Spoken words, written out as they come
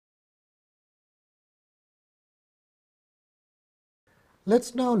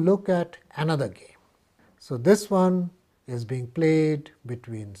Let's now look at another game. So this one is being played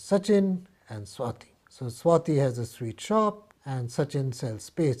between Sachin and Swati. So Swati has a sweet shop and Sachin sells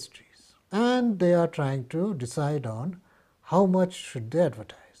pastries. And they are trying to decide on how much should they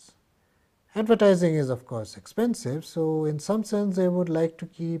advertise. Advertising is of course expensive, so in some sense they would like to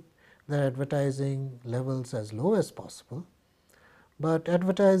keep their advertising levels as low as possible. But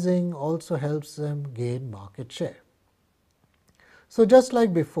advertising also helps them gain market share. So just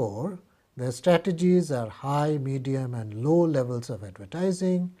like before, their strategies are high, medium and low levels of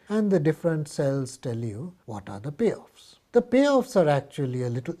advertising, and the different cells tell you what are the payoffs. The payoffs are actually a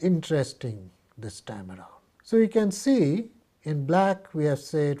little interesting this time around. So you can see in black we have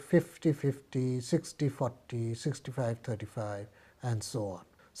said 50-50, 60-40, 65-35 and so on.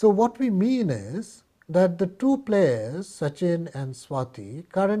 So what we mean is that the two players, Sachin and Swati,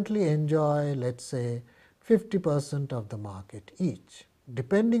 currently enjoy, let's say, 50% of the market each.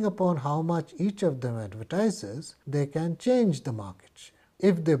 Depending upon how much each of them advertises, they can change the market share.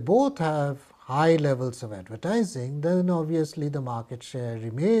 If they both have high levels of advertising, then obviously the market share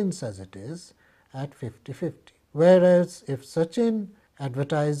remains as it is at 50-50. Whereas if Sachin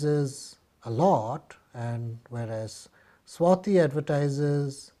advertises a lot and whereas Swati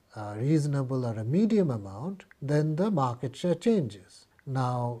advertises a reasonable or a medium amount, then the market share changes.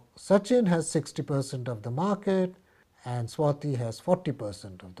 Now Sachin has 60% of the market and Swati has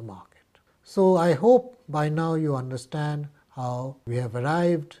 40% of the market. So I hope by now you understand how we have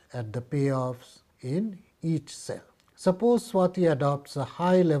arrived at the payoffs in each cell. Suppose Swati adopts a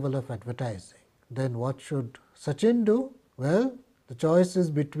high level of advertising. Then what should Sachin do? Well, the choice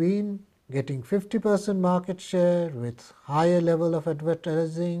is between getting 50% market share with higher level of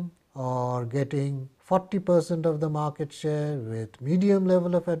advertising or getting 40% of the market share with medium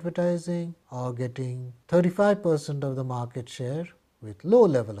level of advertising or getting 35% of the market share with low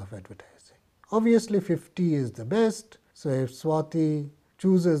level of advertising. Obviously 50 is the best, so if Swati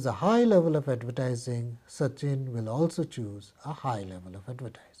chooses a high level of advertising, Sachin will also choose a high level of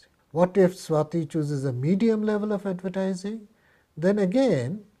advertising. What if Swati chooses a medium level of advertising? Then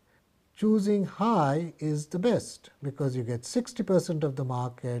again, choosing high is the best because you get 60% of the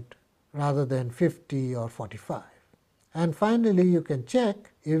market rather than 50 or 45. And finally, you can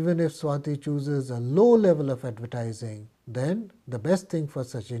check even if Swati chooses a low level of advertising, then the best thing for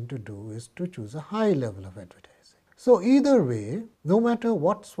Sachin to do is to choose a high level of advertising. So either way, no matter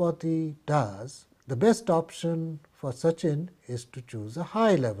what Swati does, the best option for Sachin is to choose a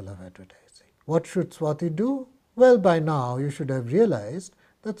high level of advertising. What should Swati do? Well, by now you should have realized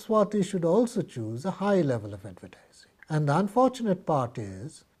that Swati should also choose a high level of advertising. And the unfortunate part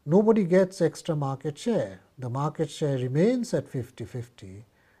is nobody gets extra market share. The market share remains at 50-50.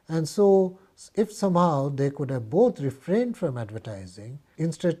 And so if somehow they could have both refrained from advertising,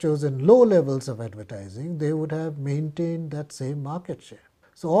 instead chosen low levels of advertising, they would have maintained that same market share.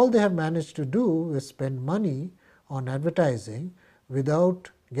 So all they have managed to do is spend money on advertising without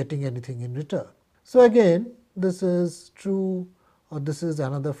getting anything in return. So again, this is true, or this is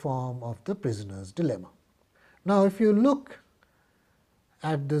another form of the prisoner's dilemma. Now if you look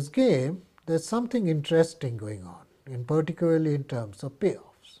at this game, there's something interesting going on, particularly in terms of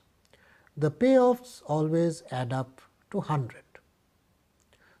payoffs. The payoffs always add up to 100.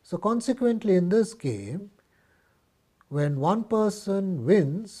 So consequently in this game, when one person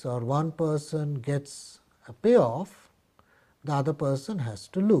wins or one person gets a payoff, the other person has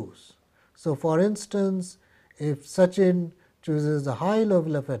to lose. So for instance, if Sachin chooses a high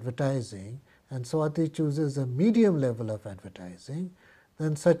level of advertising and Swati chooses a medium level of advertising,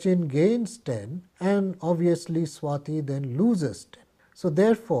 then Sachin gains 10 and obviously Swati then loses 10. So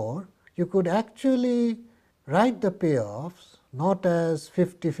therefore, you could actually write the payoffs not as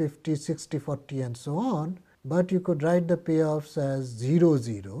 50-50, 60-40 and so on, but you could write the payoffs as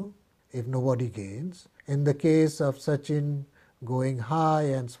 0-0 if nobody gains. In the case of Sachin going high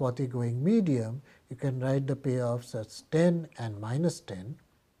and Swati going medium, you can write the payoffs as 10 and minus 10.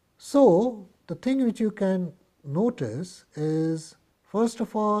 So the thing which you can notice is, first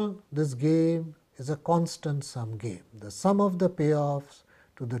of all, this game is a constant sum game. The sum of the payoffs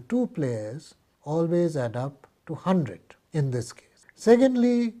to the two players always add up to 100 in this case.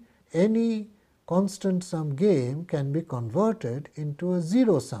 Secondly, any constant sum game can be converted into a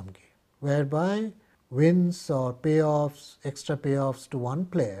zero sum game, whereby wins or payoffs, extra payoffs to one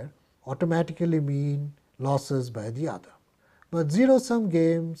player automatically mean losses by the other. But zero sum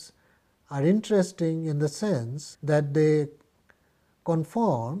games are interesting in the sense that they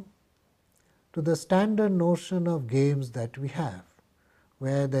conform to the standard notion of games that we have,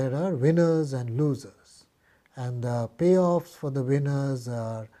 where there are winners and losers. and the payoffs for the winners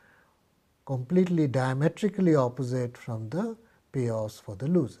are completely diametrically opposite from the payoffs for the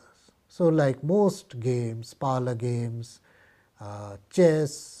losers. So, like most games, parlor games,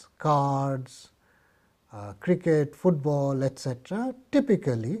 chess, cards, cricket, football, etc.,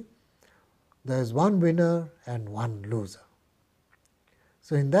 typically there is one winner and one loser.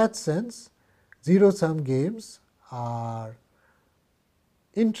 So, in that sense, zero-sum games are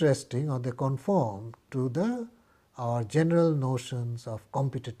interesting, or they conform to our general notions of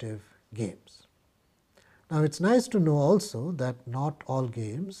competitive games. Now, it is nice to know also that not all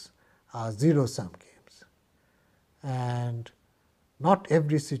games are zero-sum games, and not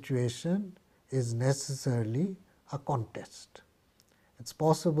every situation is necessarily a contest. It is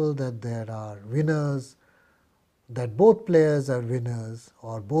possible that there are winners, that both players are winners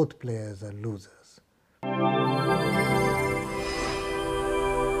or both players are losers.